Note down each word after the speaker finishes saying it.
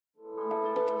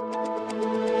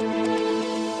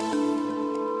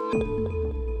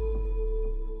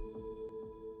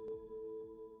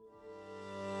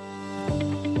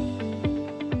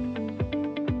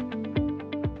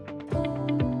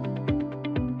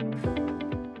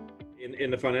in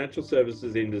the financial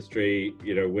services industry,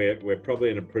 you know, we're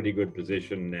probably in a pretty good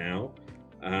position now.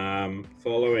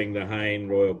 Following the Hayne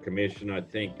Royal Commission, I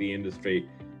think the industry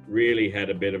really had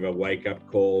a bit of a wake-up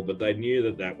call, but they knew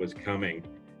that that was coming.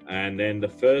 And then the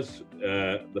first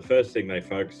thing they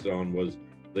focused on was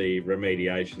the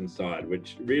remediation side,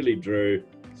 which really drew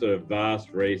sort of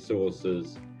vast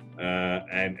resources,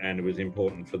 and it was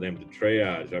important for them to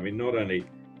triage. I mean, not only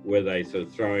were they sort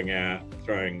of throwing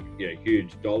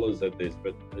huge dollars at this,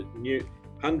 but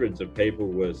hundreds of people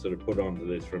were sort of put onto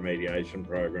this remediation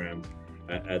programs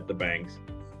at the banks.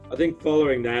 I think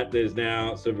following that, there's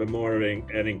now sort of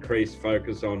an increased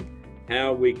focus on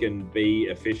how we can be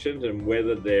efficient and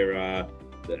whether there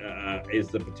is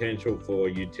the potential for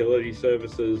utility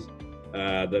services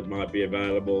that might be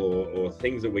available, or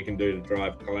things that we can do to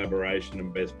drive collaboration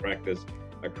and best practice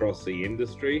across the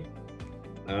industry.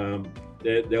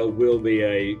 There will be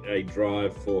a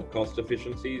drive for cost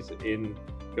efficiencies in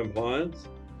compliance.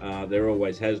 There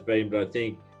always has been, but I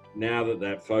think now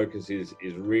that focus is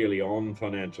really on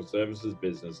financial services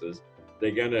businesses,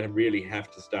 they're going to really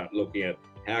have to start looking at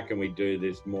how can we do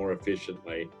this more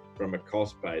efficiently from a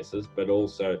cost basis, but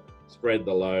also spread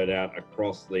the load out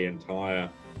across the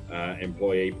entire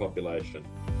employee population.